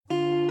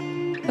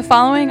The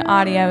following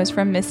audio is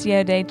from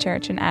Missio Dei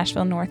Church in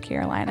Asheville, North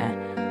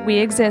Carolina. We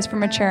exist for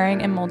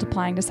maturing and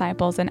multiplying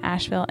disciples in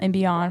Asheville and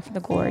beyond for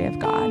the glory of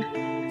God.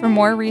 For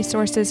more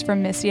resources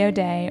from Missio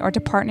Dei or to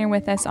partner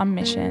with us on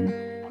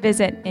mission,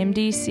 visit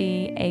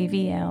mdcavl.org.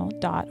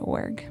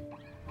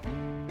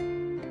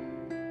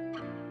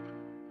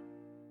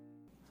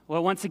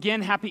 Well, once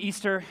again, happy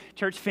Easter,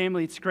 church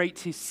family. It's great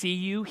to see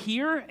you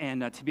here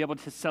and to be able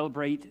to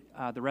celebrate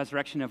the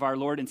resurrection of our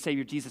Lord and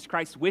Savior Jesus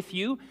Christ with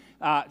you.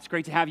 It's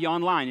great to have you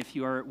online if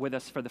you are with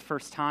us for the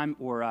first time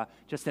or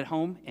just at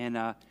home and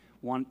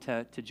want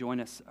to join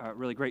us.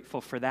 Really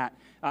grateful for that.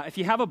 If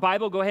you have a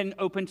Bible, go ahead and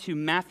open to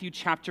Matthew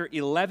chapter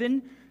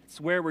 11. It's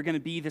where we're going to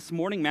be this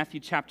morning, Matthew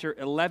chapter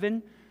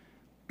 11.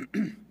 It's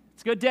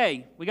a good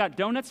day. We got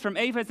donuts from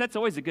Ava's. That's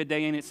always a good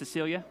day, ain't it,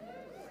 Cecilia?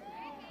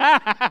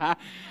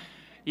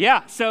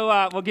 Yeah,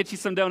 so we'll get you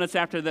some donuts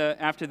after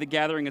the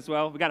gathering as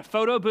well. We got a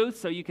photo booth,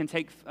 so you can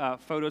take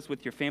photos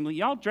with your family.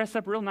 Y'all dress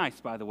up real nice,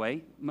 by the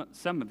way.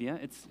 Some of you.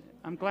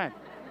 I'm glad.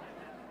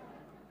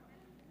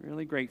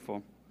 Really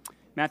grateful.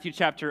 Matthew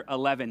chapter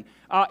 11.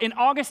 In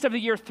August of the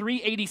year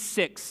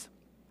 386,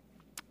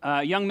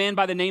 a young man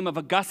by the name of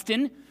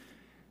Augustine,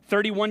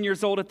 31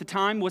 years old at the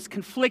time, was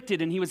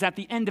conflicted, and he was at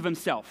the end of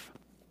himself.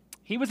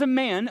 He was a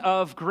man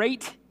of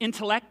great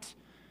intellect,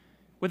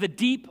 with a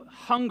deep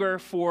hunger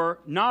for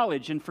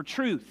knowledge and for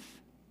truth.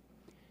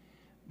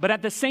 But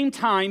at the same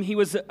time, he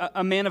was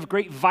a man of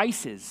great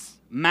vices,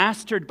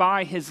 mastered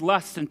by his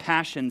lusts and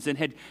passions, and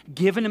had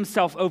given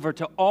himself over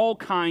to all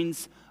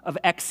kinds of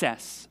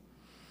excess.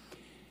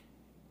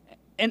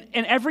 And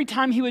every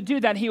time he would do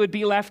that, he would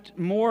be left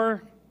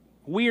more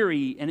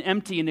weary and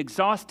empty and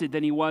exhausted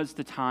than he was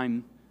the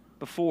time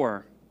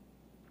before.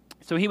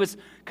 So he was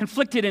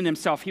conflicted in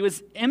himself. He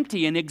was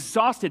empty and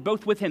exhausted,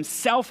 both with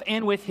himself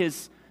and with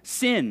his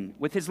sin,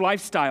 with his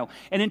lifestyle.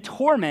 And in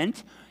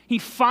torment, he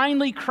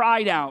finally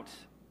cried out,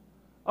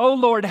 "Oh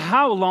Lord,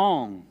 how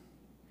long?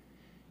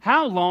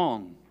 How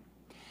long?"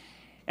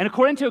 And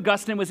according to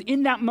Augustine, it was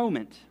in that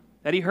moment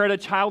that he heard a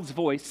child's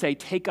voice say,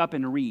 "Take up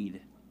and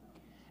read."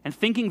 And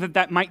thinking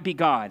that might be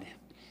God,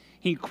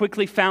 he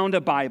quickly found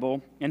a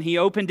Bible and he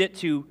opened it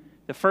to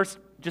the first,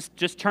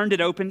 just turned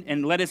it open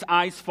and let his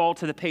eyes fall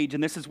to the page.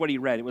 And this is what he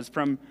read. It was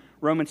from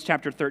Romans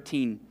chapter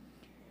 13.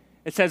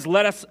 It says,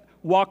 "Let us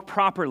walk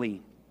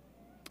properly,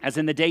 as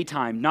in the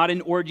daytime, not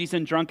in orgies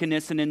and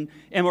drunkenness and in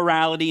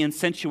immorality and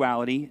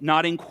sensuality,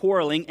 not in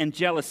quarreling and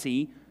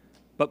jealousy,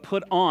 but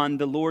put on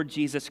the Lord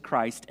Jesus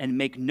Christ and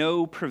make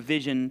no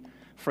provision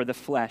for the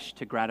flesh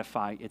to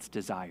gratify its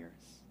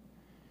desires."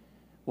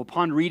 Well,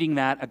 upon reading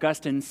that,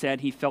 Augustine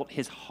said he felt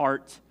his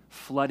heart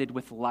flooded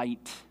with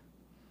light,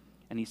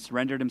 and he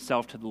surrendered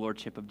himself to the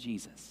lordship of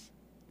Jesus.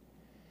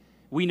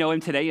 We know him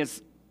today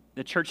as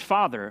the church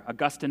father,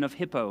 Augustine of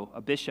Hippo,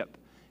 a bishop,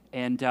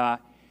 and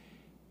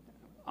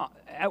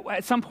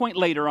at some point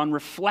later, on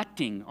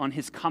reflecting on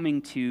his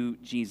coming to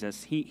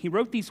Jesus, he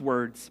wrote these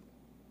words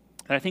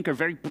that I think are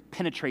very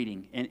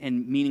penetrating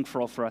and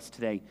meaningful for us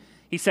today.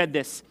 He said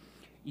this,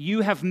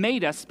 "You have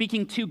made us,"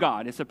 speaking to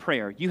God as a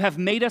prayer, "you have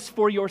made us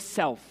for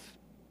yourself,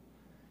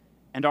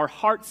 and our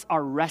hearts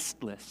are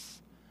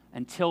restless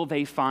until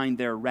they find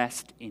their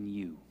rest in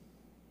you."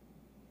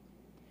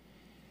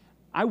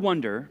 I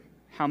wonder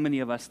how many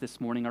of us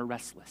this morning are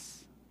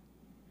restless.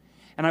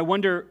 And I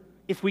wonder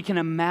if we can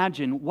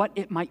imagine what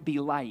it might be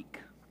like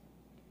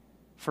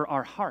for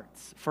our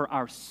hearts, for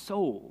our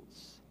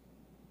souls,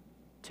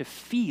 to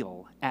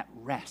feel at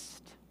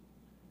rest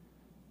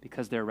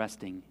because they're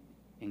resting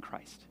in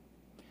Christ.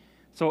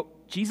 So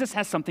Jesus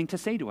has something to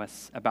say to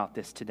us about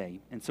this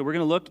today. And so we're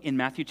going to look in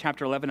Matthew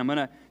chapter 11. I'm going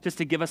to, just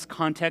to give us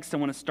context, I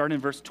want to start in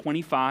verse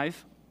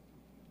 25.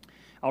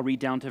 I'll read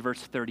down to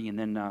verse 30, and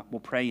then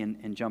we'll pray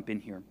and jump in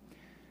here.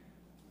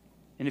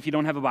 And if you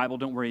don't have a Bible,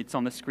 don't worry, it's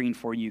on the screen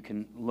for you. You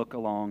can look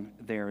along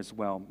there as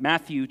well.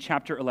 Matthew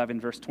chapter 11,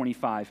 verse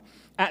 25.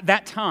 "At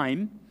that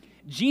time,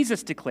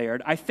 Jesus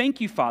declared, 'I thank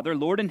you, Father,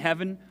 Lord of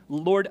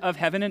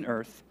heaven and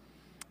earth,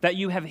 that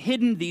you have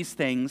hidden these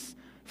things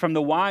from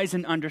the wise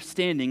and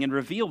understanding and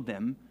revealed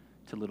them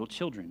to little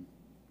children.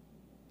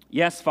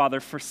 Yes, Father,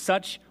 for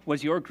such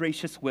was your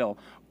gracious will.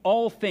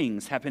 All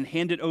things have been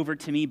handed over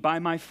to me by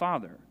my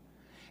Father.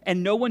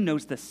 And no one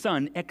knows the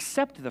Son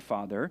except the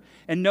Father,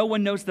 and no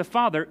one knows the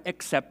Father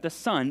except the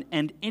Son,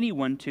 and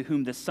anyone to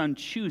whom the Son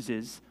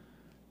chooses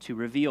to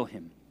reveal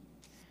him.'"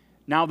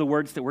 Now the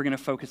words that we're going to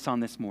focus on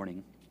this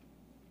morning.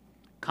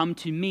 "Come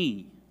to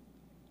me,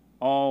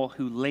 all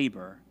who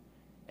labor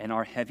and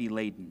are heavy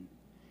laden,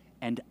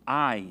 and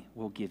I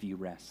will give you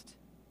rest.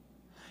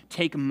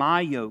 Take my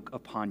yoke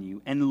upon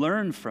you and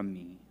learn from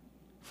me,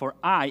 for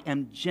I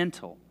am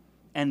gentle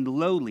and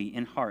lowly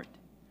in heart,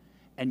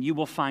 and you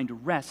will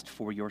find rest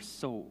for your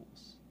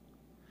souls.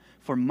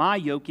 For my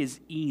yoke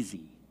is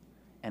easy,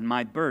 and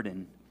my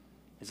burden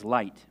is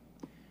light."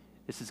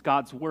 This is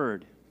God's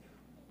word.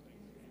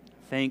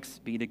 Thanks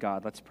be to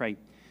God. Let's pray.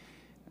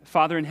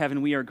 Father in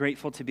heaven, we are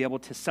grateful to be able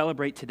to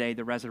celebrate today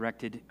the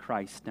resurrected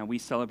Christ. Now, we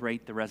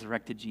celebrate the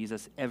resurrected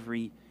Jesus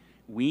every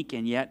week,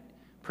 and yet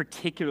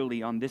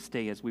particularly on this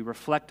day as we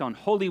reflect on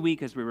Holy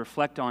Week, as we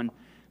reflect on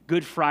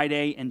Good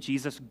Friday and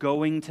Jesus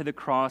going to the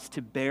cross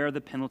to bear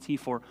the penalty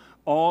for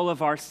all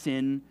of our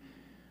sin,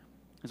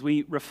 as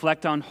we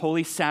reflect on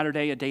Holy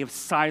Saturday, a day of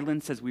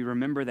silence, as we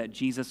remember that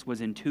Jesus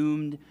was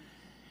entombed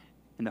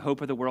and the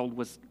hope of the world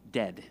was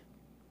dead.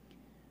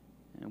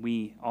 And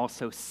we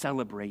also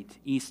celebrate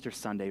Easter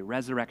Sunday,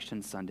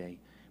 Resurrection Sunday,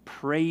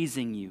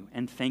 praising you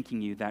and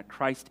thanking you that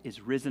Christ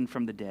is risen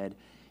from the dead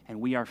and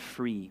we are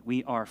free,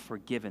 we are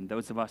forgiven.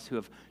 Those of us who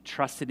have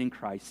trusted in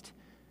Christ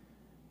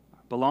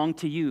belong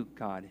to you,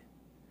 God.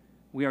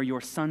 We are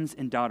your sons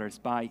and daughters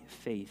by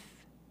faith.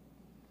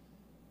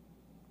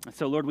 And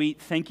so, Lord, we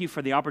thank you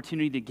for the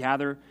opportunity to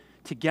gather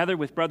together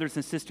with brothers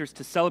and sisters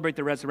to celebrate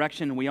the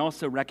resurrection. And we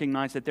also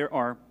recognize that there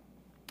are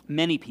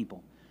many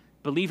people,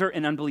 believer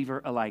and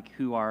unbeliever alike,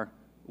 who are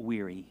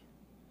weary.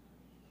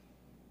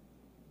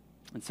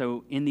 And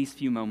so in these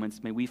few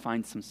moments, may we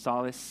find some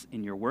solace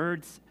in your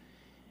words,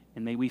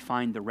 and may we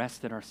find the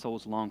rest that our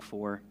souls long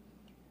for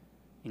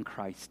in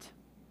Christ.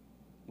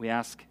 We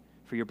ask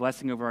for your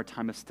blessing over our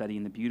time of study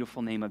in the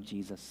beautiful name of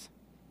Jesus.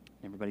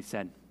 Everybody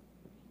said,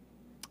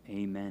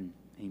 amen.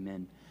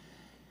 Amen.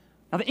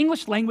 Now, the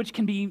English language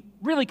can be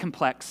really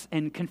complex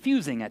and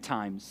confusing at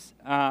times,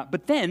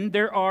 but then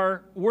there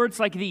are words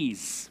like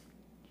these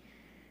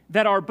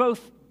that are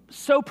both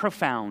so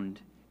profound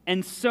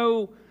and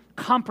so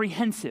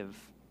comprehensive,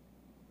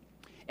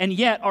 and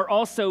yet are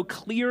also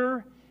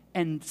clear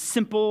and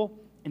simple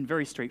and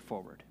very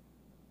straightforward.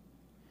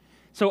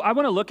 So I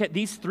want to look at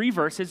these three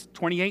verses,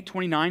 28,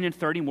 29, and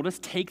 30, and we'll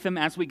just take them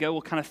as we go.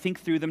 We'll kind of think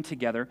through them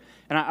together.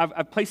 And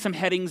I've placed some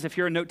headings. If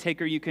you're a note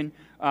taker, you can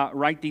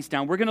write these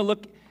down. We're going to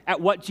look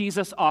at what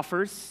Jesus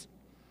offers,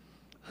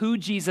 who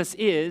Jesus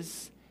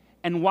is,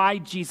 and why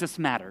Jesus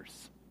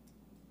matters.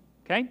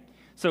 Okay?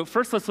 So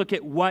first, let's look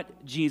at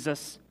what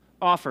Jesus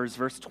offers.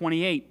 Verse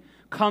 28,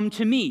 "Come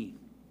to me,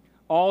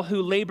 all who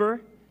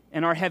labor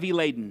and are heavy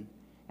laden,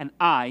 and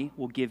I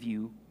will give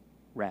you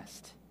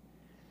rest."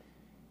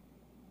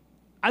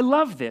 I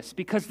love this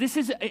because this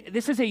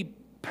is a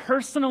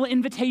personal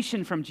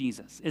invitation from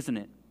Jesus, isn't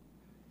it?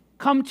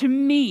 Come to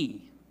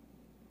me.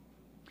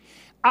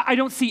 I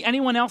don't see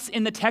anyone else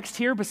in the text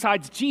here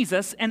besides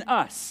Jesus and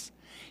us.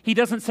 He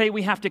doesn't say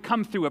we have to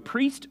come through a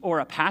priest or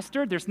a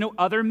pastor. There's no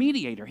other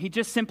mediator. He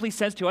just simply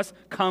says to us,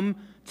 come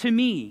to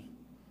me.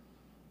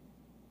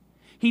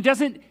 He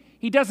doesn't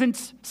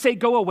say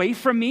go away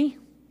from me.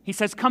 He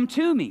says come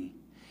to me.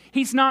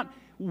 He's not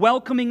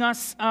welcoming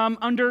us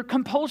under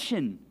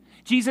compulsion.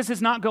 Jesus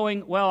is not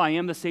going, well, I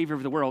am the Savior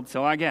of the world,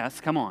 so I guess,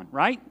 come on,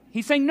 right?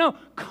 He's saying, no,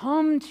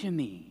 come to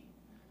me.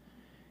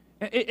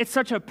 It's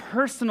such a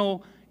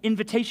personal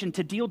invitation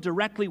to deal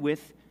directly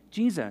with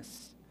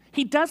Jesus.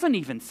 He doesn't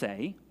even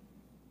say,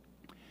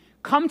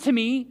 come to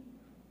me,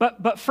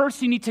 but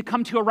first you need to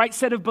come to a right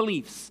set of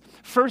beliefs.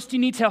 First you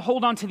need to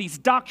hold on to these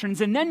doctrines,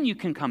 and then you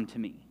can come to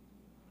me.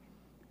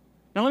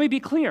 Now let me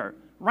be clear.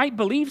 Right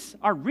beliefs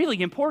are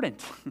really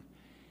important.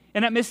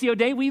 And at Missio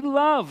Dei, we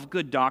love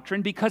good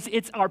doctrine because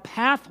it's our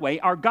pathway,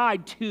 our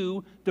guide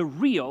to the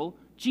real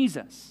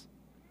Jesus.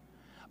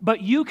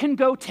 But you can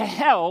go to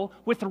hell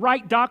with the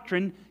right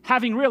doctrine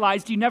having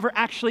realized you never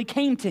actually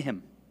came to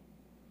him.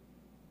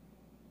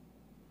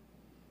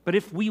 But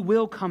if we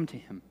will come to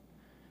him,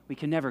 we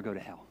can never go to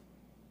hell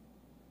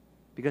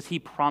because he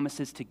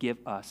promises to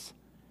give us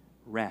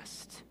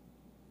rest,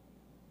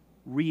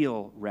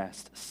 real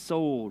rest,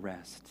 soul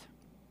rest.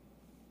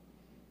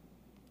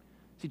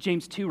 See,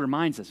 James 2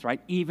 reminds us, right?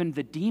 Even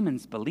the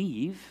demons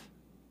believe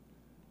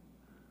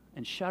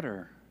and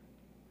shudder.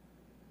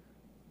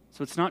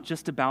 So it's not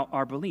just about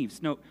our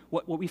beliefs. No,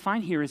 what we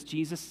find here is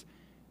Jesus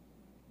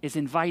is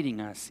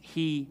inviting us.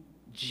 He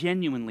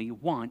genuinely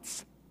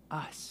wants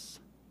us.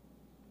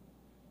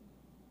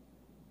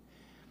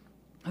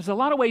 There's a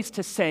lot of ways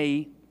to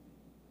say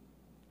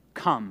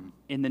come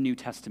in the New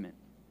Testament.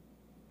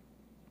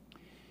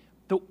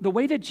 The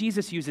way that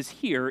Jesus uses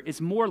here is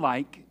more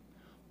like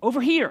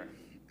over here.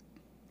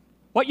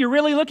 What you're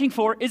really looking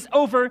for is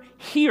over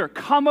here.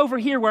 Come over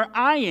here where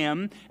I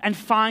am and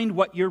find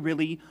what you're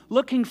really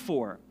looking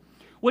for.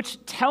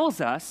 Which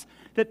tells us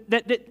that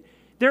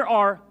there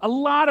are a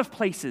lot of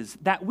places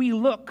that we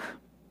look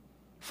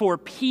for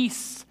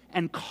peace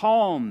and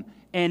calm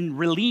and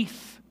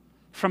relief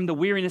from the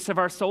weariness of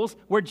our souls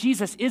where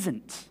Jesus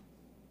isn't.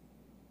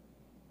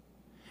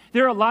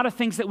 There are a lot of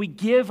things that we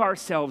give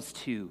ourselves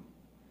to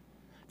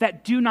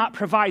that do not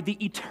provide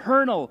the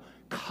eternal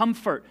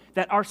comfort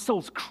that our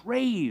souls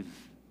crave.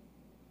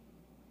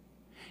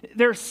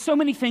 There are so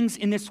many things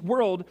in this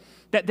world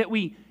that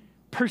we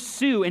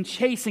pursue and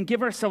chase and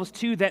give ourselves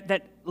to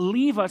that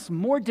leave us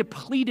more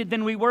depleted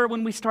than we were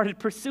when we started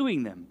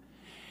pursuing them.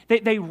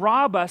 They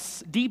rob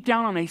us deep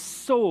down on a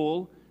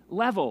soul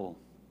level.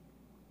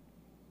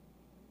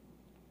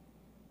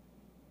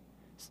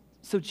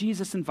 So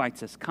Jesus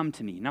invites us, come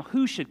to me. Now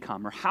who should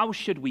come or how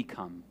should we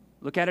come?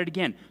 Look at it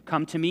again.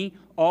 Come to me,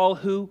 all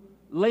who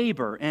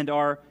labor and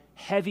are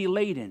heavy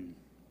laden.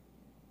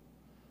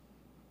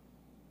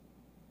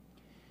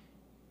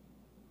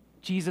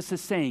 Jesus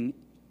is saying,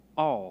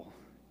 all,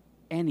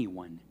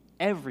 anyone,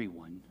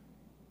 everyone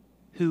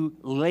who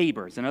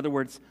labors, in other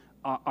words,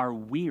 are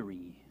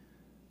weary,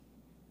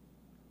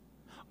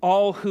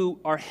 all who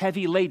are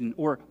heavy laden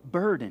or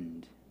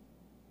burdened,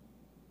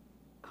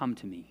 come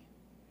to me.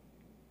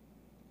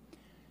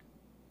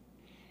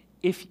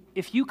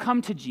 If you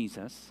come to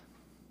Jesus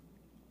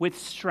with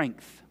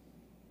strength,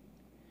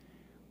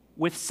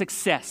 with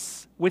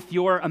success, with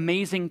your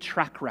amazing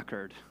track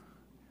record,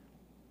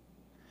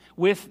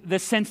 with the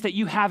sense that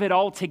you have it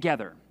all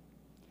together,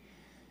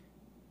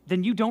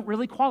 then you don't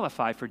really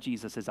qualify for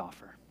Jesus'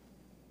 offer.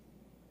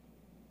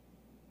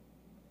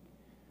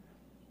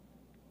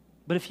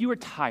 But if you are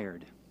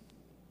tired,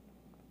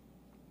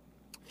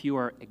 if you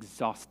are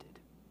exhausted,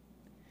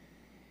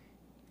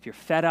 if you're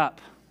fed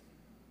up,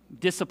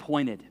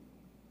 disappointed,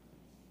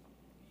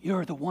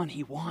 you're the one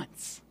he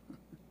wants.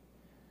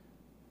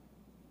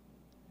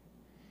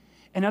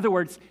 In other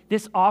words,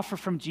 this offer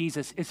from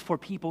Jesus is for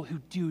people who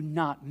do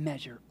not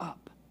measure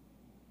up.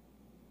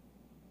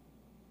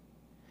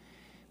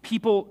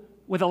 People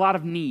with a lot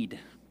of need,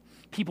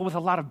 people with a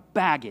lot of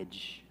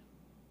baggage,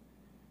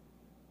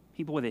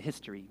 people with a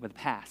history, with a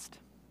past.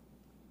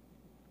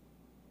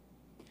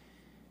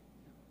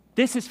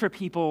 This is for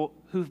people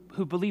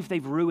who believe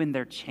they've ruined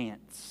their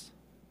chance.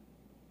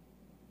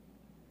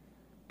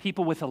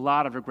 People with a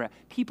lot of regret.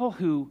 People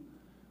who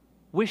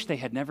wish they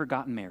had never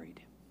gotten married.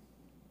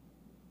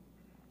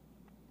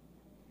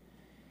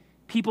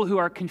 People who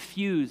are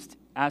confused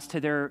as to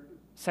their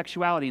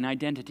sexuality and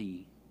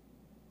identity.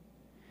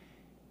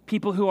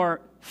 People who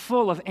are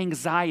full of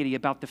anxiety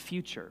about the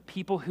future.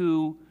 People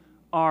who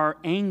are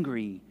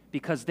angry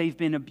because they've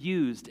been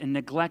abused and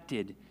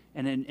neglected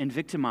and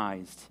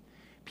victimized.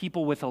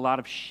 People with a lot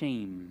of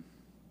shame.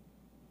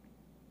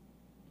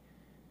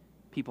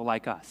 People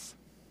like us.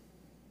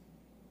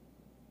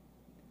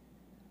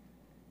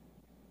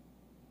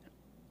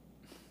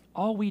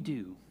 All we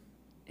do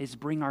is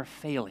bring our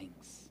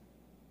failings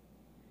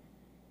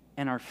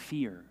and our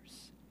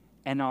fears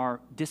and our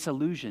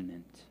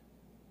disillusionment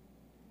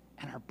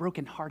and our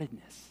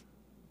brokenheartedness.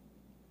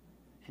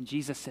 And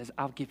Jesus says,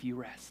 I'll give you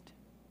rest.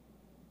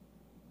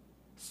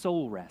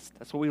 Soul rest.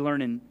 That's what we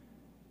learn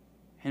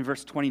in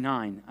verse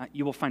 29.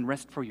 You will find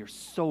rest for your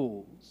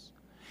souls.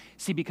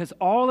 See, because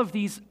all of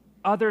these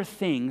other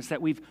things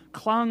that we've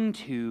clung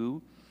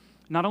to,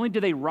 not only do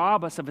they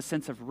rob us of a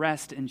sense of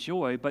rest and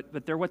joy,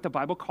 but they're what the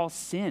Bible calls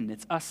sin.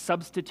 It's us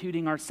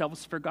substituting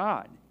ourselves for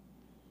God.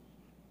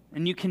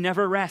 And you can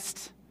never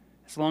rest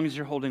as long as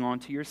you're holding on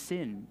to your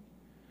sin.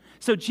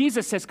 So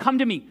Jesus says, come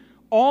to me.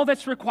 All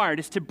that's required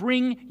is to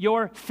bring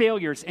your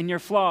failures and your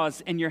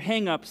flaws and your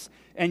hang-ups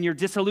and your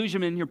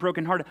disillusionment and your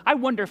brokenhearted. I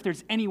wonder if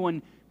there's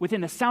anyone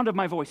within the sound of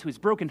my voice who is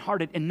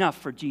brokenhearted enough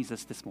for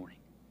Jesus this morning.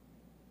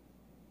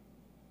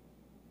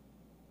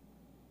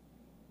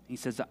 He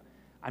says,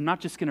 I'm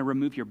not just going to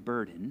remove your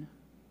burden.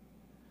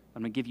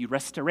 I'm going to give you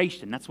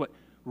restoration. That's what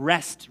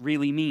rest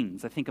really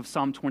means. I think of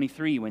Psalm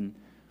 23 when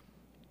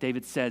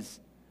David says,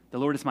 the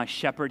Lord is my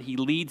shepherd. He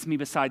leads me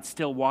beside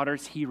still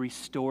waters. He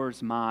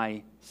restores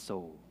my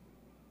soul.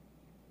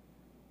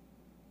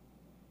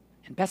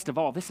 And best of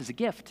all, this is a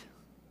gift.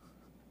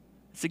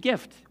 It's a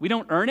gift. We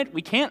don't earn it.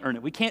 We can't earn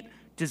it. We can't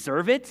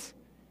deserve it.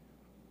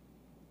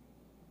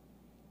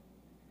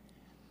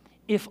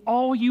 If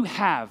all you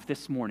have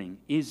this morning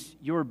is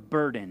your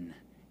burden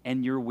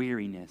and your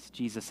weariness,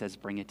 Jesus says,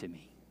 bring it to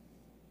me.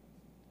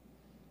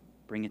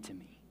 Bring it to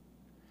me.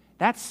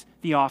 That's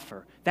the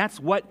offer. That's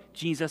what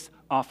Jesus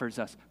offers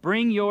us.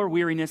 Bring your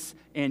weariness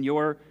and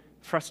your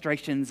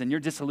frustrations and your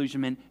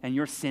disillusionment and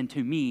your sin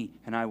to me,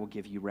 and I will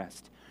give you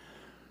rest.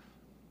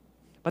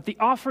 But the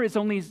offer is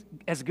only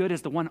as good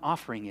as the one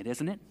offering it,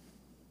 isn't it?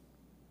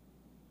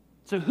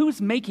 So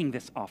who's making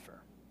this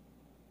offer?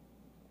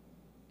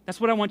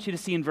 That's what I want you to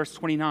see in verse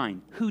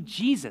 29, who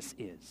Jesus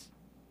is.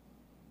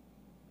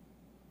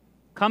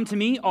 Come to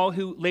me, all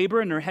who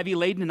labor and are heavy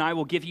laden, and I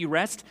will give you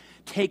rest.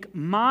 Take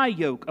my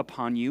yoke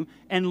upon you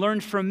and learn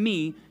from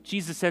me,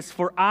 Jesus says,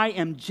 for I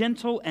am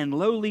gentle and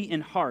lowly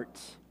in heart,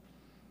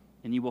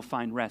 and you will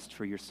find rest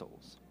for your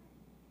souls.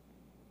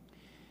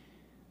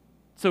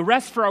 So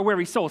rest for our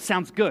weary souls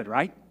sounds good,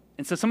 right?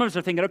 And so some of us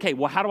are thinking, okay,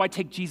 well, how do I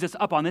take Jesus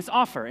up on this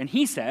offer? And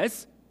he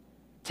says,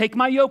 take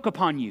my yoke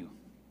upon you.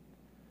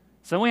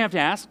 So we have to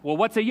ask, well,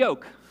 what's a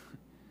yoke?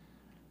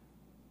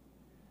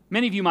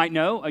 Many of you might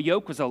know a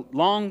yoke was a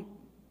long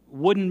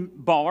wooden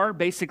bar,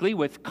 basically,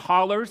 with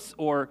collars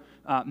or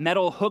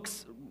metal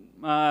hooks,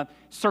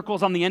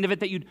 circles on the end of it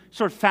that you'd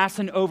sort of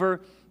fasten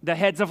over the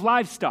heads of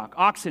livestock,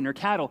 oxen or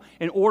cattle,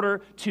 in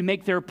order to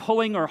make their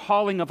pulling or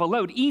hauling of a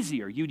load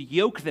easier. You'd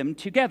yoke them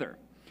together.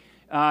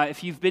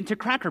 If you've been to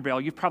Cracker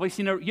Barrel, you've probably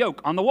seen a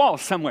yoke on the wall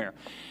somewhere.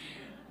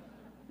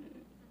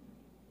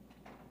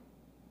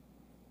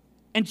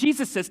 And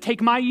Jesus says,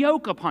 take my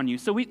yoke upon you.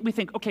 So we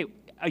think, okay,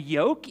 a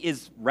yoke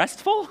is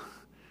restful?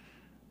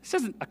 This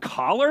isn't a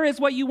collar is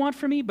what you want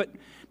from me. But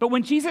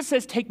when Jesus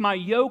says, take my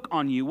yoke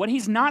on you, what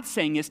he's not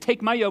saying is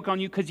take my yoke on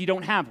you because you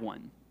don't have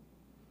one.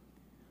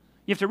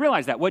 You have to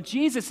realize that. What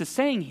Jesus is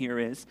saying here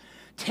is,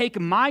 take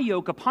my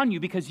yoke upon you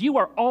because you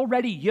are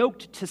already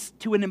yoked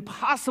to an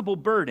impossible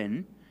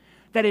burden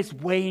that is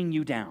weighing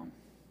you down.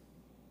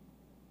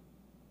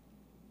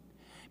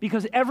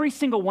 Because every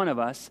single one of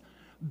us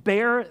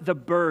bear the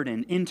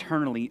burden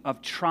internally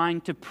of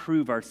trying to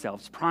prove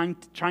ourselves,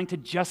 trying to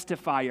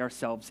justify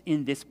ourselves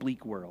in this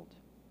bleak world.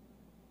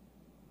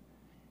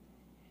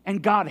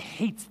 And God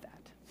hates that.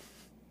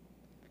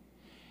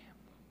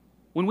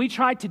 When we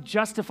try to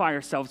justify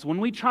ourselves, when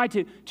we try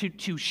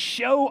to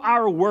show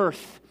our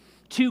worth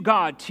to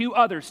God, to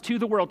others, to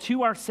the world,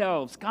 to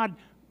ourselves, God,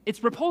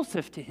 it's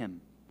repulsive to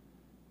him.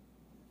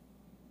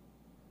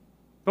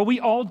 But we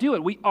all do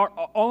it.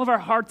 All of our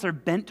hearts are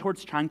bent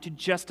towards trying to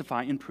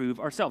justify and prove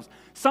ourselves.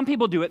 Some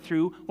people do it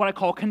through what I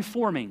call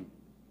conforming,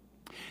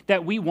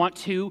 that we want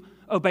to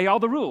obey all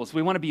the rules.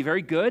 We want to be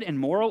very good and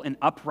moral and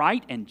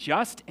upright and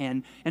just,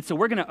 and so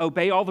we're going to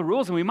obey all the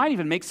rules, and we might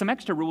even make some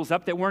extra rules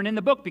up that weren't in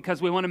the book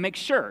because we want to make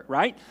sure,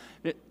 right?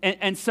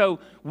 And so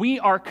we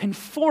are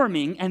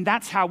conforming, and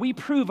that's how we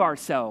prove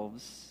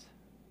ourselves.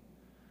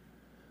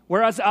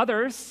 Whereas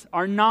others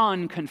are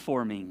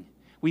non-conforming.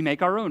 We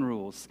make our own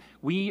rules.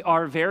 We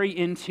are very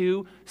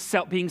into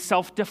being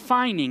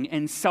self-defining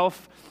and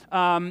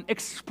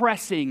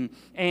self-expressing.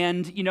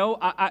 And,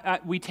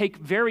 we take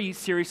very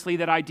seriously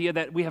that idea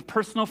that we have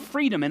personal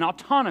freedom and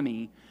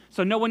autonomy.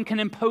 So no one can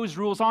impose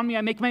rules on me.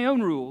 I make my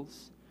own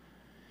rules.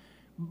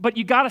 But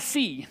you got to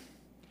see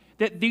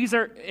that these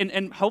are,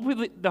 and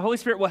hopefully the Holy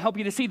Spirit will help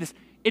you to see this,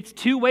 it's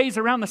two ways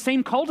around the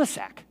same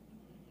cul-de-sac.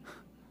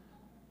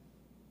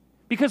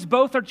 Because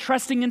both are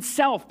trusting in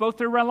self.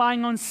 Both are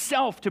relying on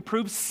self to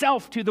prove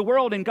self to the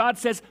world. And God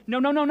says,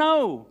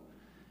 no.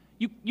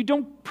 You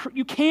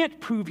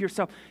can't prove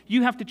yourself.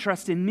 You have to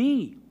trust in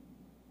me.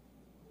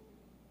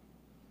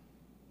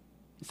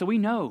 So we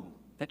know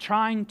that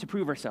trying to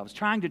prove ourselves,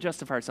 trying to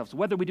justify ourselves,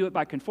 whether we do it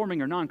by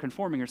conforming or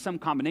non-conforming or some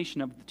combination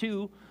of the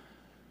two,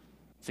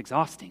 it's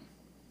exhausting.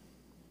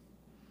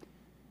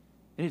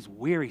 It is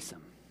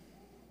wearisome.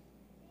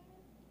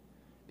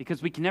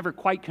 Because we can never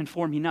quite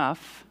conform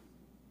enough.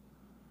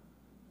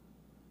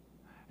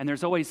 And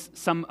there's always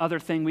some other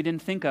thing we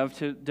didn't think of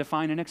to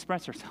define and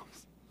express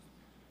ourselves.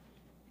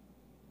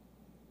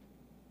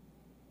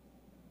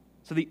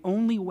 So the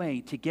only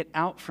way to get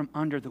out from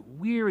under the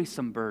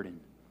wearisome burden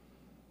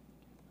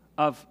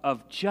of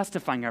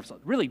justifying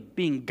ourselves, really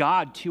being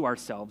God to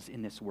ourselves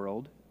in this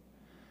world,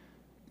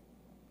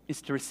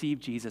 is to receive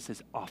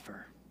Jesus'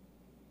 offer.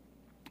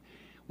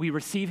 We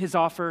receive his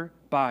offer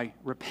by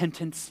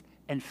repentance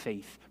and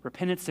faith.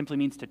 Repentance simply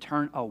means to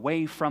turn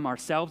away from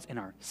ourselves and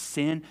our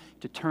sin,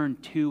 to turn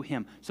to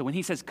him. So when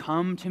he says,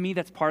 come to me,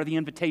 that's part of the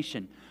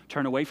invitation.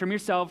 Turn away from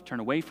yourself, turn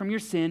away from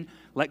your sin,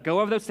 let go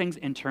of those things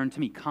and turn to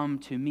me. Come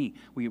to me.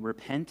 We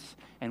repent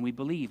and we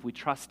believe, we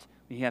trust,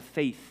 we have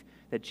faith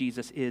that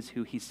Jesus is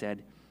who he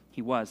said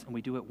he was. And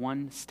we do it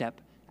one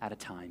step at a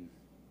time.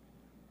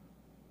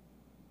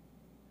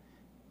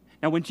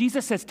 Now when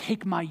Jesus says,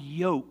 take my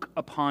yoke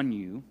upon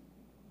you,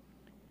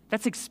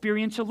 that's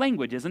experiential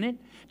language, isn't it?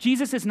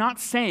 Jesus is not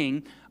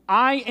saying,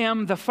 I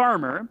am the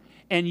farmer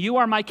and you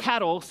are my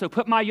cattle, so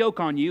put my yoke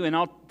on you and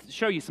I'll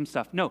show you some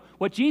stuff. No,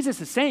 what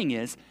Jesus is saying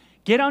is,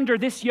 get under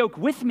this yoke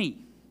with me.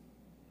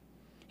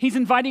 He's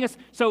inviting us.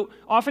 So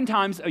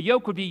oftentimes a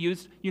yoke would be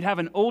used, you'd have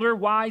an older,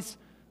 wise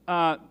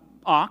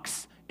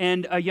ox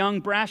and a young,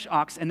 brash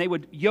ox, and they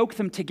would yoke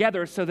them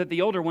together so that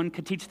the older one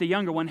could teach the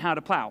younger one how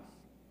to plow.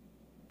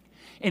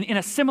 And in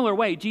a similar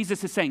way,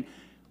 Jesus is saying,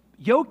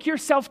 yoke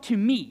yourself to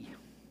me.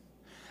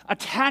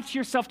 Attach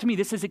yourself to me.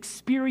 This is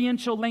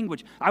experiential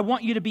language. I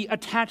want you to be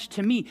attached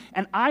to me,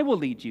 and I will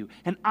lead you,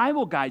 and I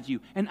will guide you,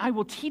 and I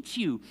will teach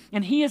you.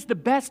 And he is the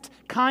best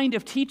kind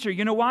of teacher.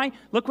 You know why?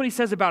 Look what he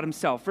says about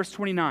himself. Verse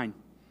 29.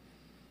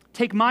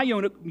 Take my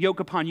yoke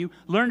upon you.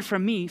 Learn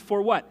from me.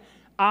 For what?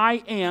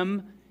 I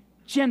am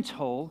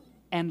gentle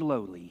and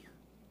lowly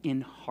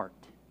in heart.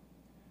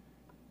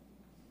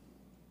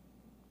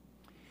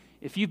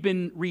 If you've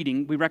been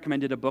reading, we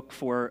recommended a book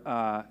for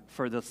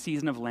the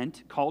season of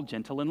Lent called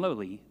Gentle and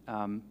Lowly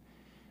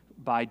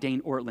by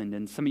Dane Ortland.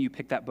 And some of you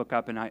picked that book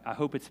up, and I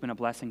hope it's been a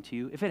blessing to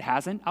you. If it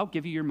hasn't, I'll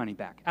give you your money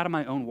back out of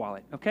my own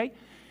wallet, okay?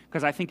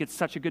 Because I think it's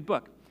such a good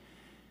book.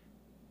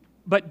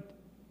 But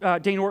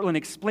Dane Ortland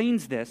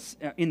explains this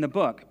in the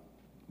book.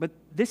 But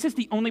this is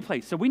the only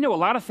place. So we know a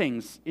lot of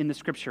things in the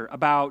Scripture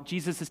about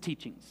Jesus'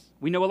 teachings.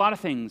 We know a lot of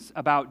things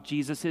about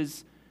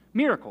Jesus'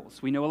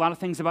 miracles. We know a lot of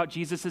things about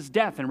Jesus'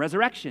 death and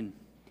resurrection.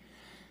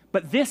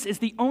 But this is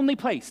the only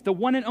place, the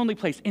one and only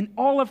place in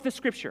all of the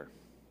Scripture,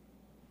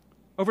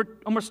 over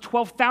almost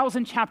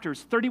 12,000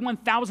 chapters,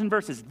 31,000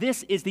 verses,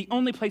 this is the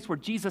only place where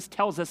Jesus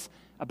tells us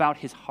about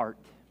his heart.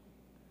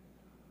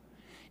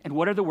 And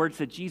what are the words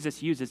that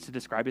Jesus uses to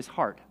describe his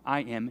heart?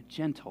 I am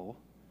gentle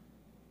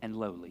and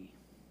lowly.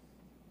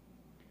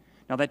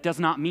 Now, that does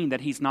not mean that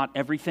he's not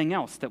everything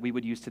else that we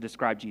would use to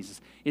describe Jesus.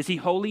 Is he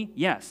holy?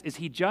 Yes. Is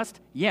he just?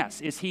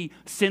 Yes. Is he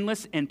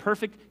sinless and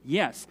perfect?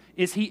 Yes.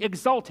 Is he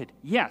exalted?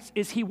 Yes.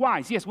 Is he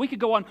wise? Yes. We could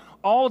go on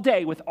all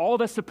day with all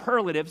the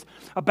superlatives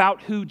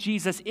about who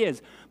Jesus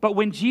is. But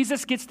when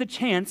Jesus gets the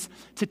chance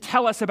to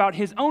tell us about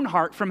his own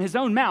heart from his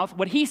own mouth,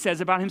 what he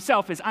says about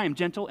himself is, I am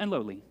gentle and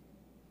lowly.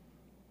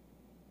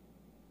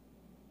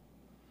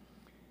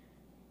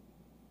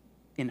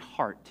 In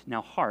heart.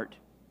 Now, heart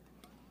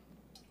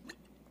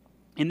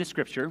in the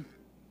scripture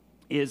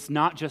is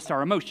not just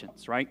our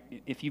emotions, right?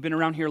 If you've been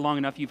around here long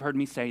enough, you've heard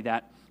me say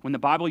that when the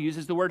Bible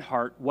uses the word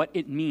heart, what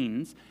it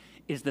means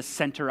is the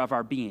center of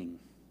our being.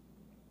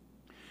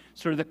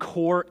 Sort of the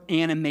core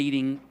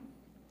animating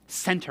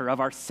center of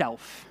our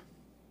self.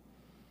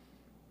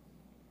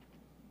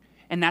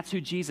 And that's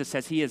who Jesus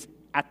says he is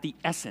at the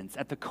essence,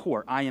 at the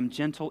core. I am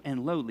gentle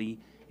and lowly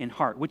in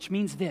heart, which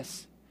means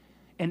this.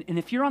 And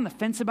if you're on the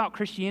fence about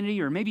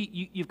Christianity, or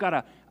maybe you've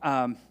got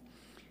a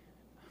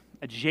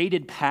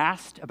jaded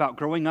past about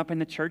growing up in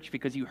the church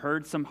because you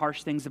heard some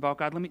harsh things about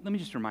God, let me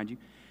just remind you.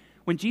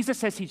 When Jesus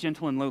says he's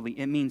gentle and lowly,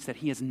 it means that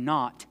he is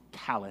not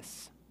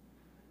callous.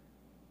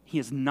 He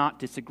is not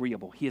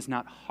disagreeable. He is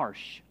not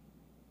harsh.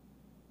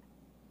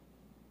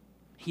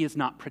 He is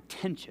not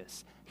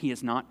pretentious. He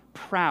is not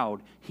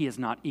proud. He is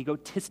not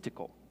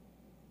egotistical.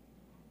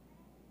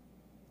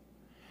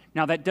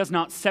 Now, that does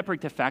not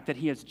separate the fact that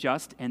he is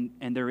just, and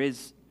there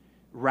is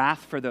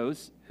wrath for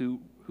those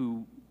who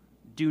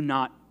do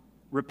not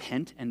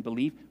repent and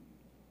believe.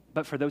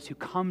 But for those who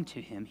come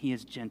to him, he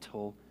is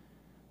gentle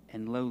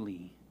and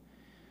lowly.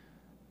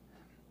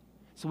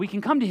 So we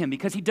can come to him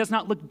because he does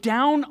not look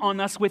down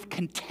on us with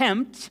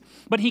contempt,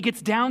 but he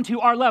gets down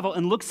to our level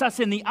and looks us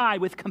in the eye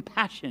with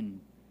compassion.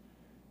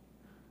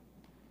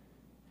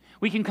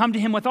 We can come to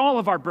him with all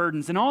of our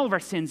burdens and all of our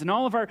sins and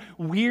all of our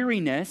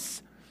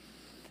weariness,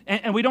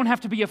 and we don't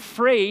have to be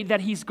afraid that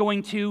he's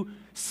going to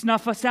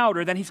snuff us out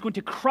or that he's going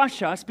to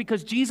crush us,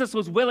 because Jesus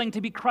was willing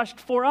to be crushed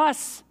for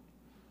us.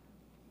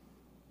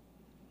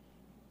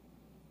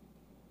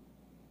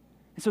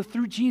 And so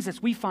through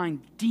Jesus, we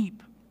find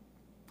deep,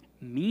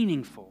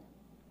 meaningful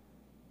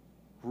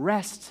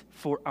rest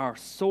for our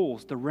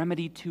souls, the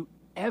remedy to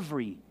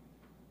every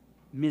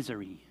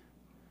misery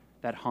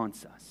that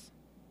haunts us.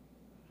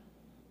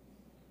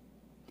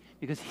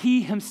 Because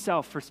he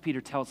himself, 1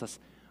 Peter tells us,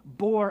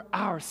 bore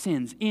our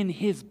sins in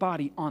his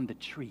body on the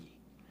tree.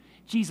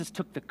 Jesus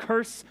took the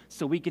curse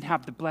so we could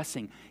have the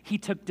blessing. He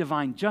took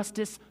divine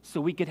justice so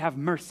we could have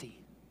mercy.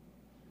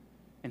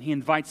 And he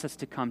invites us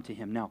to come to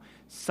him. Now,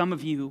 some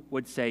of you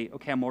would say,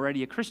 okay, I'm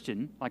already a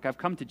Christian, like I've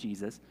come to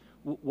Jesus.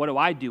 What do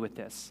I do with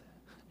this?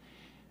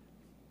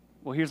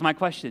 Well, here's my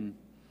question.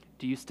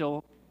 Do you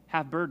still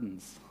have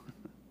burdens?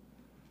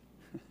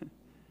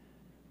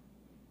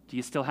 Do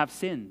you still have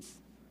sins?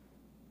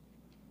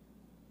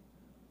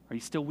 Are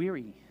you still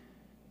weary?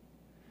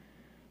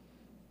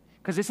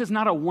 Because this is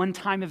not a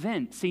one-time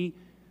event. See,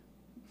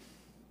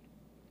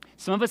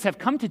 some of us have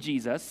come to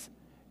Jesus,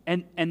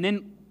 and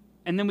then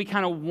we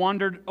kind of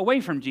wandered away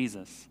from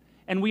Jesus.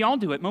 And we all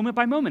do it moment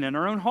by moment in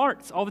our own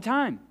hearts all the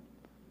time.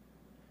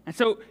 And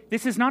so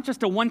this is not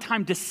just a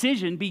one-time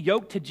decision, be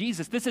yoked to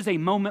Jesus. This is a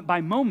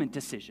moment-by-moment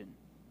decision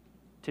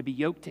to be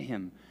yoked to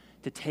him,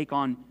 to take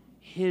on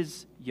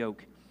his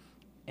yoke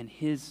and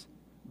his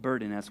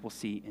burden, as we'll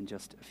see in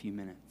just a few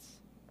minutes.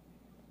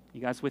 You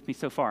guys with me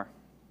so far?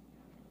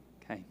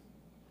 Okay.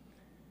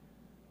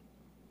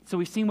 So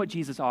we've seen what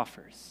Jesus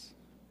offers.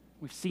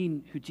 We've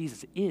seen who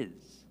Jesus is.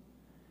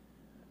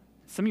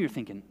 Some of you are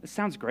thinking, this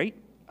sounds great,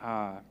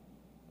 but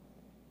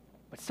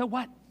so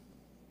what?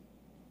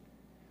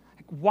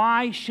 Like,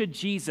 why should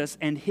Jesus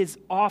and his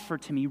offer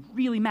to me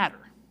really matter?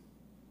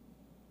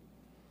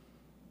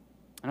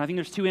 And I think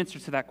there's two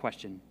answers to that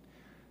question.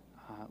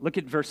 Look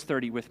at verse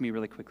 30 with me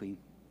really quickly.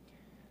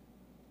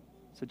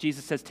 So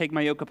Jesus says, take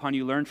my yoke upon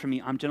you, learn from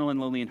me. I'm gentle and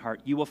lowly in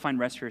heart. You will find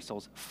rest for your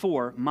souls.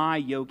 For my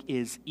yoke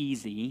is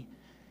easy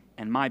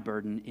and my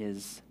burden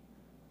is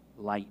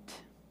light.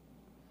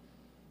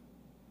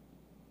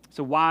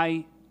 So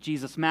why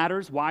Jesus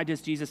matters? Why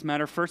does Jesus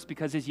matter? First,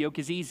 because his yoke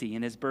is easy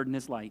and his burden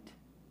is light.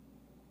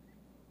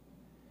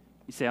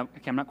 You say,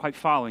 okay, I'm not quite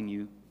following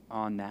you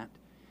on that.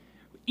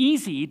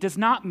 Easy does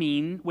not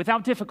mean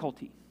without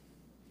difficulty.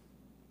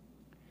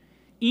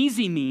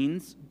 Easy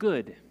means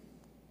good,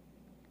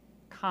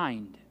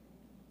 kind,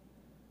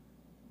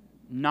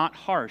 not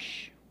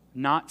harsh,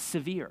 not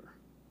severe.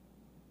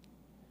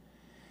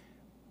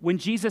 When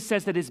Jesus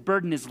says that his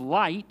burden is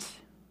light,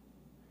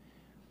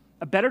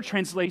 a better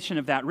translation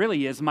of that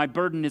really is, my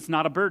burden is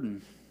not a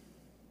burden.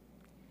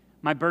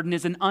 My burden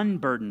is an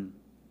unburden.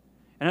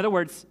 In other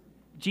words,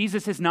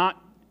 Jesus is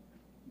not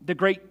the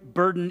great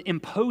burden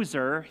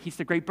imposer, he's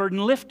the great burden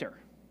lifter.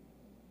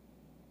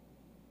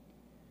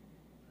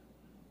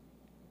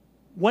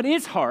 What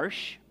is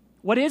harsh,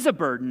 what is a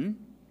burden,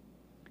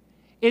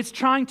 is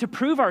trying to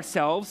prove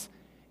ourselves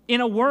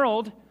in a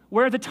world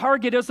where the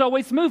target is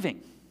always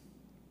moving.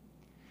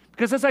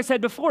 Because as I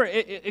said before,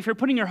 if you're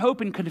putting your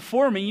hope in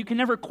conforming, you can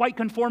never quite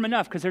conform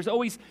enough because there's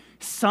always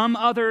some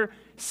other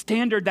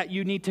standard that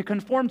you need to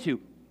conform to.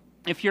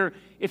 If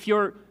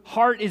your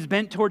heart is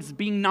bent towards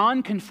being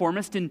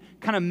nonconformist and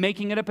kind of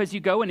making it up as you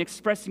go and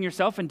expressing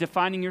yourself and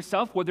defining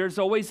yourself, well, there's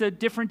always a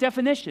different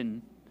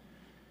definition.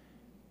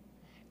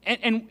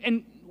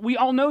 And we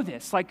all know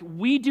this. Like,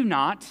 we do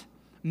not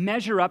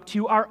measure up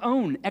to our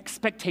own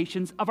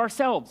expectations of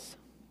ourselves.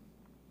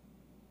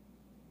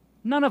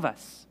 None of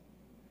us.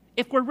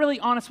 If we're really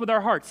honest with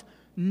our hearts,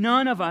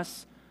 none of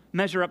us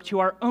measure up to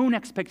our own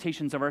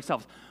expectations of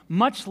ourselves,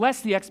 much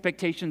less the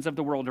expectations of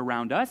the world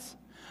around us,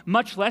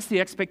 much less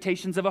the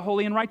expectations of a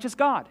holy and righteous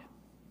God.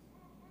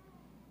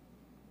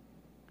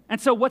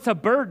 And so what's a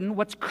burden,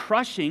 what's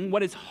crushing,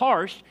 what is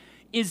harsh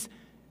is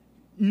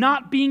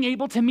not being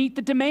able to meet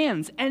the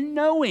demands and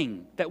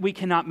knowing that we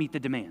cannot meet the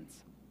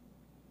demands.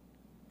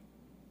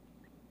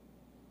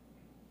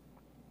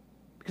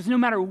 Because no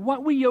matter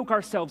what we yoke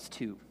ourselves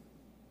to,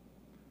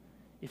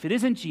 if it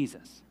isn't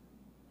Jesus,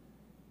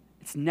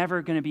 it's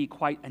never going to be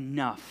quite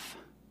enough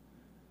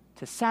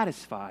to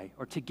satisfy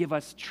or to give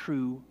us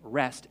true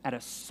rest at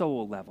a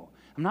soul level.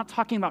 I'm not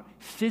talking about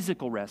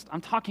physical rest. I'm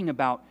talking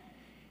about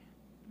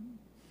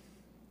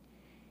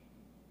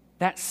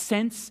that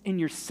sense in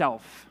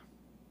yourself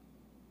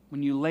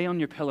when you lay on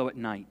your pillow at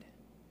night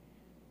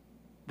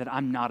that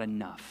I'm not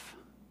enough,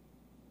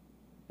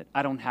 that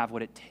I don't have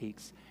what it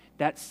takes.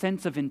 That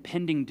sense of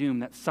impending doom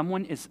that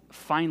someone is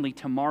finally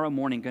tomorrow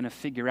morning going to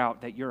figure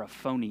out that you're a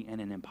phony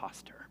and an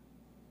imposter.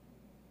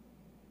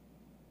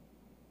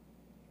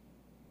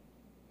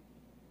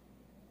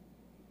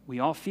 We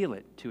all feel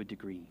it to a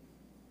degree.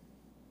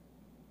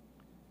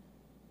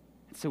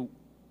 And so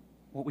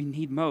what we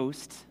need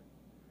most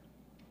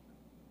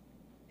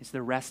is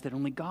the rest that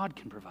only God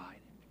can provide.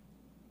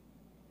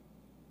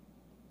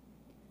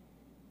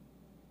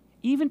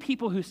 Even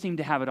people who seem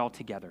to have it all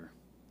together.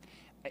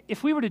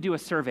 If we were to do a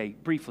survey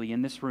briefly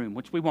in this room,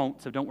 which we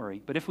won't, so don't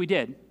worry, but if we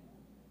did,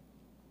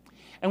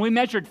 and we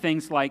measured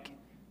things like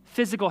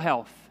physical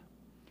health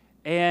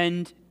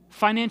and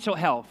financial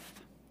health,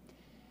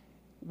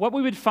 what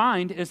we would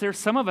find is there's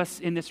some of us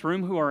in this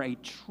room who are a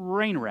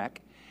train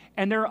wreck,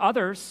 and there are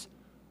others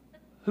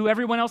who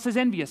everyone else is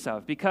envious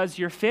of because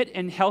you're fit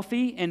and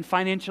healthy and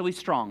financially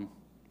strong.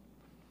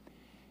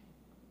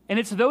 And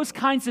it's those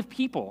kinds of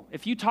people,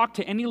 if you talk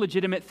to any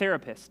legitimate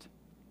therapist,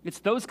 it's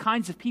those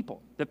kinds of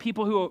people, the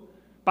people who,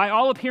 by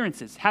all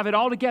appearances, have it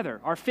all together,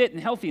 are fit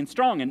and healthy and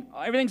strong, and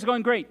everything's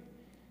going great.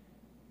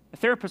 A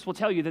therapist will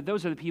tell you that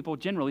those are the people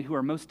generally who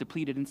are most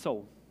depleted in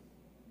soul.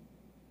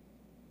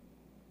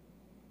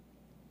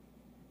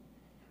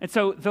 And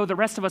so, though the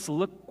rest of us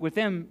look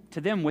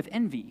to them with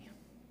envy,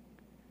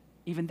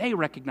 even they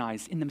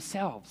recognize in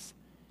themselves,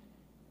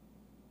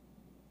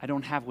 I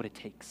don't have what it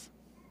takes.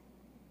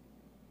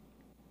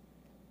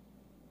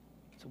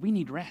 So we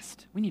need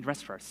rest. We need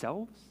rest for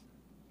ourselves.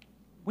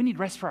 We need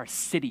rest for our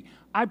city.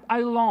 I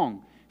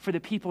long for the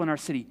people in our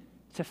city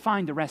to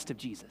find the rest of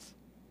Jesus.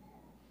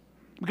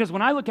 Because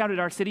when I look out at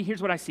our city,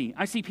 here's what I see.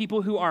 I see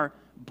people who are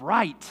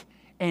bright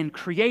and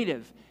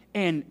creative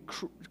and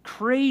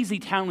crazy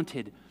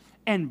talented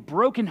and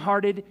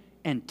brokenhearted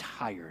and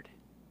tired.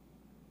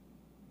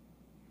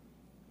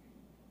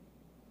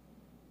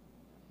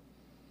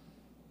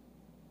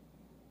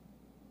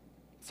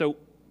 So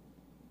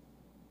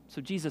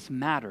Jesus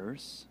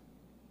matters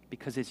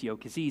because his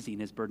yoke is easy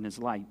and his burden is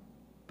light.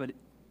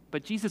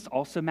 But Jesus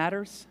also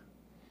matters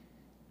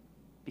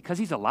because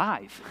he's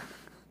alive.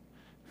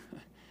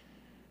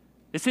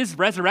 This is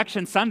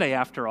Resurrection Sunday,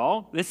 after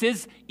all. This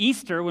is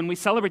Easter when we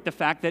celebrate the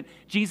fact that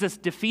Jesus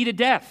defeated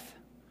death,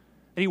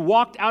 that he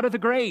walked out of the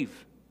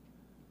grave.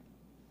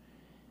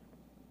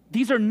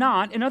 These are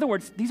not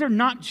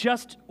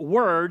just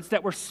words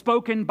that were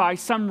spoken by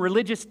some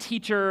religious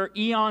teacher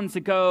eons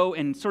ago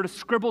and sort of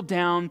scribbled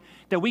down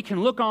that we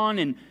can look on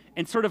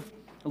and sort of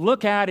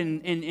look at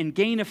and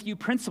gain a few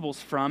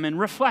principles from and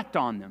reflect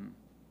on them.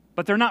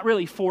 But they're not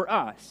really for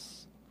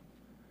us.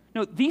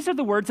 No, these are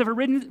the words of a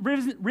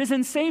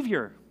risen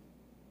Savior.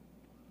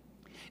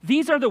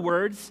 These are the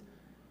words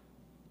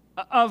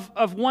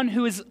of one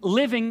who is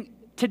living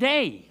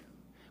today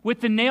with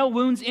the nail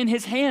wounds in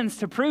his hands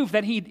to prove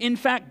that he in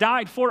fact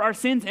died for our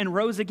sins and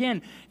rose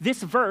again.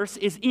 This verse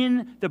is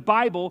in the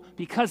Bible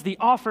because the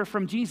offer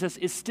from Jesus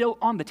is still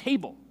on the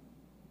table.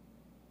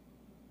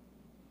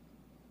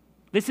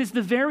 This is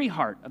the very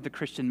heart of the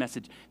Christian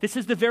message. This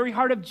is the very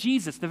heart of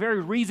Jesus, the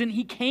very reason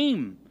he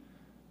came.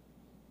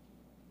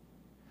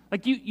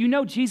 Like you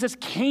know, Jesus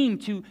came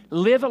to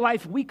live a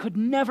life we could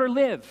never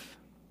live.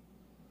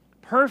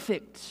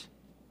 Perfect,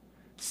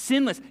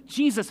 sinless.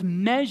 Jesus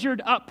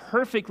measured up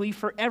perfectly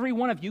for every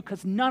one of you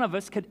because none of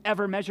us could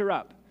ever measure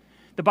up.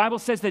 The Bible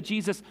says that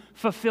Jesus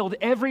fulfilled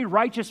every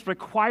righteous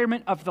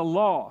requirement of the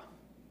law.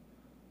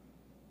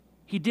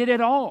 He did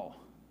it all.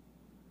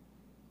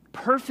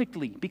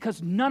 Perfectly,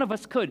 because none of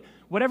us could.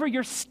 Whatever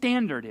your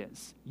standard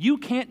is, you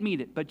can't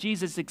meet it, but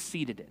Jesus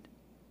exceeded it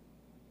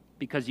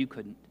because you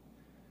couldn't.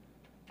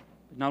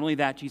 But not only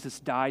that, Jesus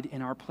died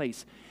in our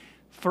place.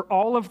 for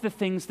all of the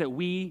things that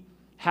we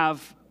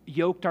have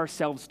yoked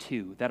ourselves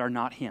to that are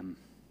not him,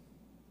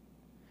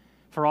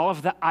 for all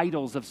of the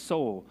idols of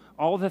soul,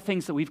 all the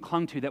things that we've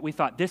clung to that we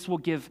thought, this will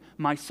give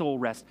my soul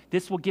rest,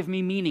 this will give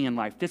me meaning in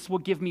life, this will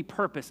give me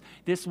purpose,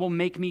 this will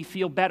make me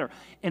feel better.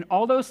 And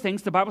all those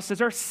things, the Bible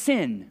says, are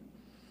sin.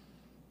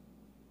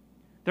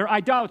 They're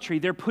idolatry.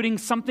 They're putting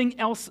something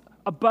else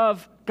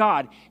above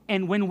God.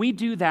 And when we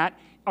do that,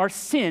 our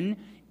sin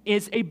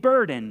is a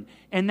burden.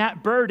 And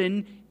that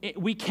burden,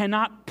 we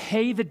cannot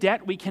pay the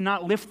debt. We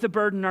cannot lift the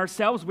burden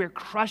ourselves. We're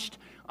crushed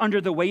under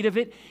the weight of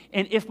it.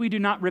 And if we do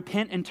not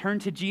repent and turn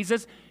to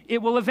Jesus,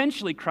 it will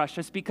eventually crush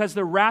us because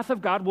the wrath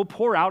of God will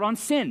pour out on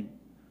sin.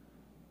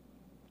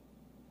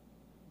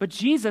 But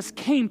Jesus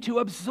came to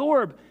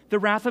absorb the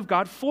wrath of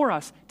God for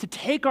us, to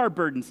take our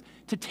burdens,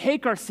 to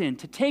take our sin,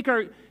 to take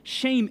our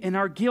shame and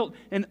our guilt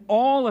and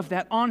all of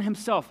that on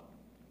himself,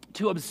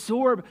 to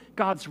absorb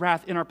God's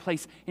wrath in our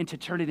place and to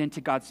turn it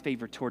into God's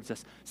favor towards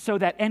us, so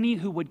that any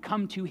who would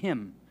come to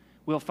him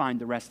will find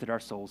the rest that our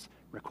souls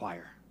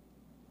require.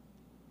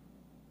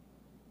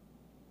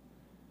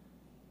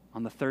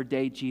 On the third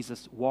day,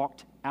 Jesus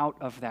walked out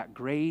of that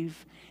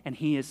grave, and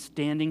he is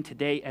standing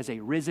today as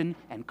a risen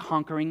and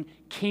conquering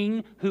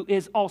king who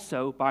is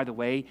also, by the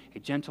way, a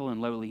gentle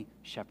and lowly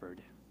shepherd,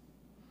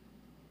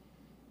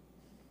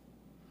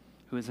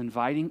 who is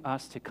inviting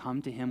us to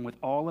come to him with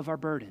all of our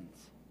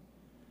burdens,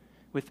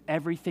 with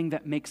everything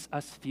that makes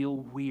us feel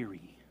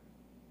weary,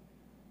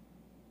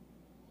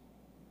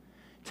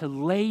 to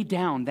lay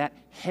down that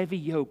heavy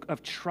yoke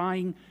of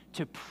trying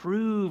to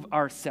prove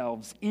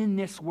ourselves in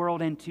this world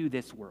and to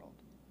this world.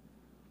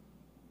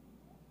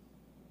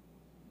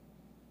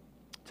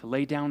 To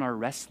lay down our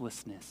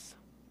restlessness.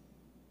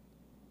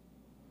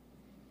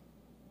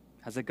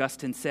 As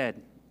Augustine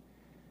said,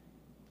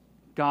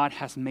 God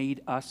has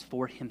made us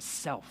for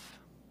himself,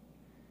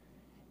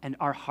 and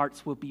our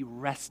hearts will be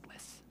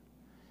restless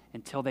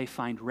until they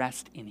find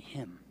rest in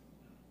him.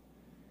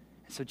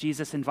 And so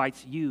Jesus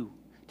invites you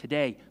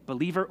today,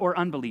 believer or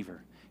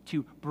unbeliever,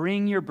 to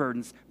bring your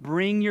burdens,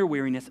 bring your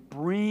weariness,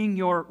 bring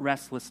your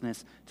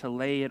restlessness, to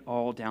lay it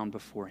all down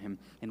before him.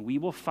 And we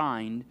will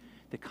find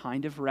the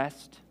kind of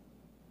rest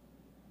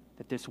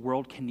that this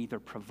world can neither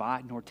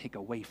provide nor take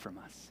away from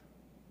us.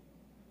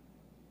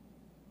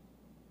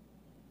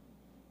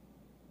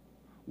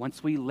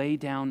 Once we lay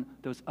down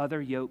those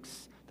other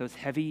yokes, those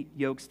heavy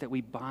yokes that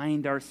we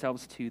bind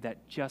ourselves to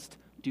that just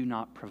do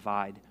not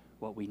provide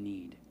what we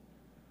need.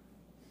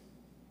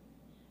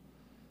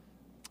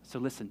 So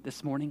listen,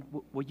 this morning,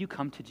 will you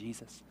come to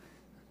Jesus?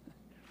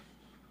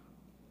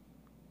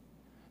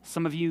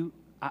 Some of you,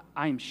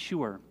 I am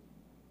sure,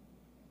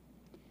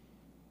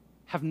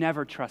 have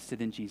never trusted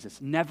in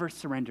Jesus, never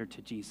surrendered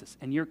to Jesus,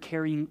 and you're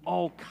carrying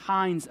all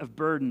kinds of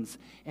burdens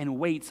and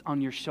weights on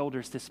your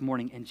shoulders this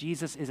morning, and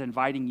Jesus is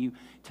inviting you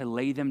to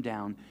lay them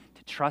down,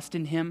 to trust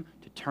in him,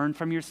 to turn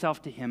from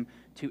yourself to him,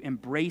 to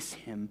embrace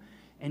him,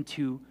 and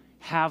to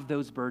have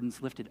those burdens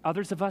lifted.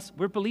 Others of us,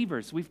 we're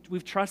believers.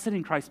 We've trusted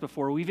in Christ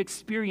before. We've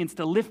experienced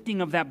the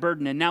lifting of that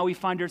burden, and now we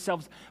find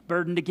ourselves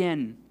burdened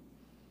again.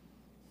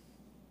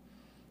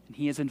 And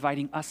he is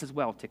inviting us as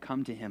well to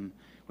come to him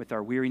with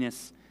our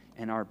weariness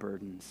and our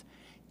burdens.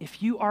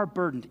 If you are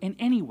burdened in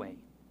any way,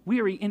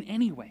 weary in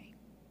any way,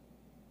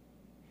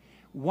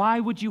 why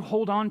would you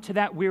hold on to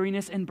that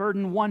weariness and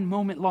burden one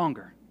moment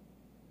longer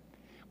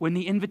when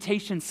the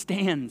invitation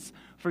stands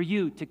for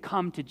you to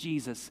come to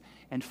Jesus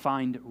and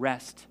find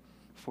rest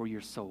for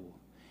your soul?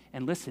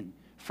 And listen,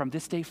 from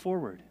this day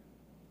forward,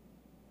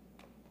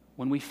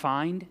 when we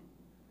find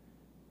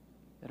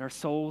that our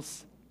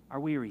souls are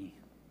weary,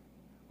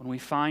 when we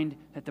find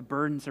that the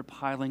burdens are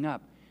piling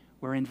up,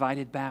 we're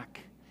invited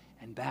back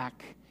and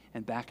back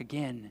and back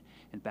again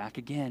and back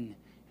again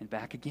and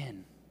back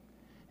again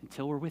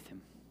until we're with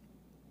him.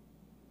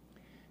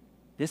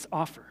 This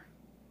offer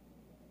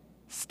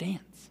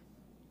stands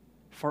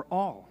for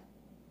all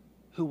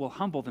who will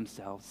humble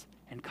themselves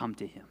and come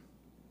to him.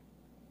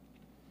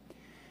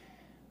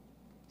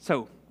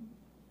 So,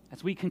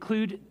 as we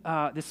conclude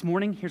this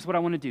morning, here's what I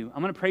want to do.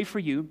 I'm going to pray for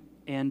you,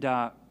 and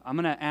I'm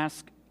going to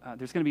ask,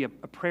 there's going to be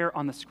a prayer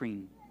on the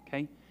screen,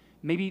 okay?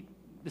 Maybe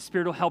the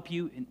Spirit will help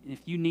you, and if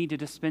you need to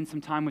just spend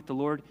some time with the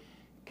Lord,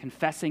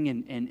 confessing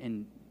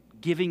and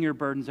giving your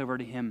burdens over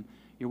to him,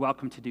 you're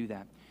welcome to do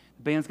that.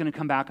 The band's going to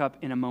come back up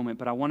in a moment,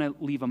 but I want to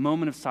leave a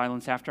moment of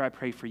silence after I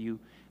pray for you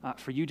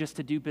just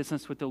to do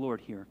business with the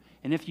Lord here.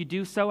 And if you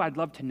do so, I'd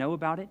love to know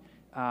about it,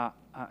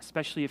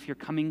 especially if you're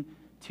coming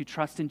to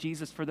trust in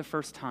Jesus for the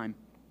first time.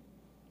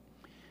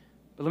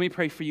 But let me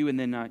pray for you, and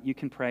then you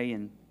can pray,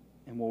 and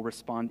we'll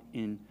respond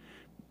in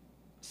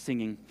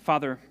singing.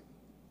 Father,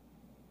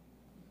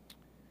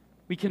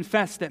 we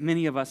confess that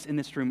many of us in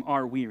this room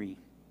are weary.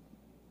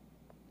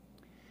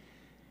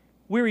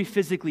 Weary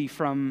physically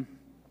from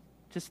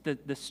just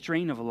the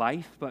strain of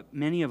life, but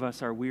many of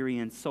us are weary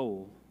in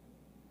soul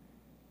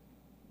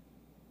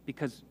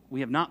because we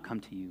have not come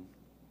to you.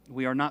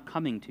 We are not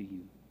coming to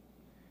you.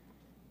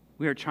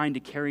 We are trying to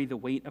carry the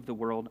weight of the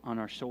world on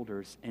our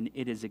shoulders, and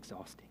it is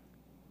exhausting.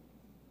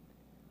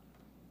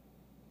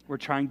 we're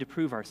trying to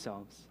prove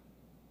ourselves.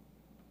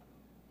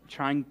 We're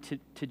trying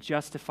to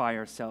justify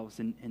ourselves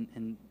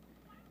and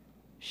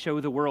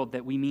show the world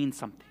that we mean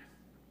something.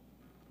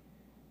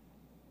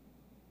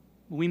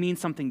 We mean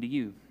something to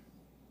you.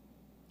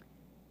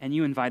 And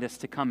you invite us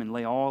to come and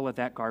lay all of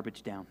that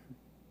garbage down.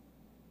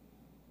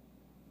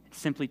 And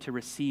simply to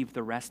receive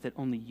the rest that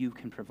only you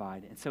can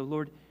provide. And so,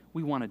 Lord,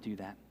 we want to do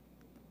that.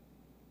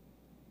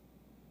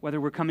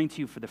 Whether we're coming to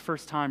you for the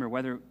first time or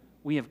whether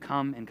we have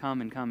come and come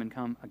and come and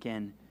come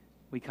again,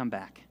 we come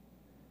back.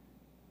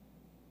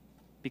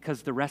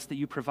 Because the rest that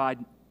you provide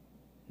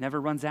never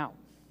runs out.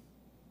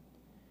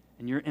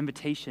 And your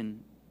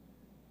invitation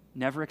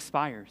never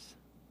expires.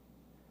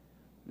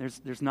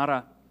 There's not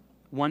a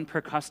one per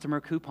customer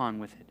coupon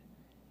with it.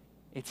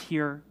 It's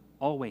here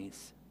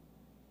always.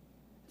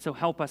 So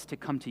help us to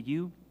come to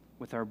you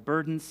with our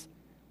burdens,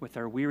 with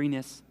our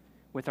weariness,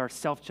 with our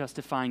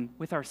self-justifying,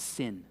 with our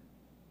sin,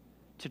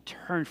 to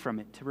turn from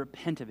it, to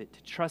repent of it,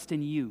 to trust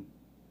in you,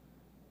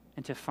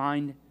 and to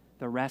find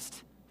the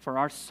rest for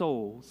our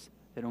souls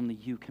that only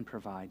you can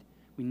provide.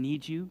 We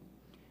need you.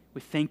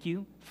 We thank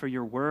you for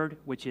your word,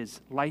 which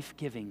is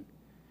life-giving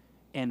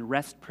and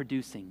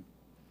rest-producing.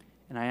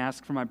 And I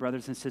ask for my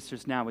brothers and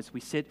sisters now, as we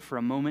sit for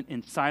a moment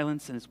in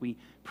silence and as we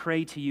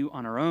pray to you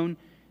on our own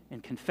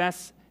and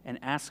confess and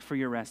ask for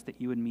your rest, that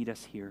you would meet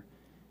us here.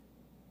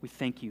 We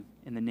thank you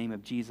in the name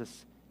of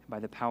Jesus, and by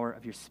the power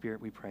of your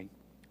Spirit we pray.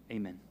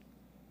 Amen.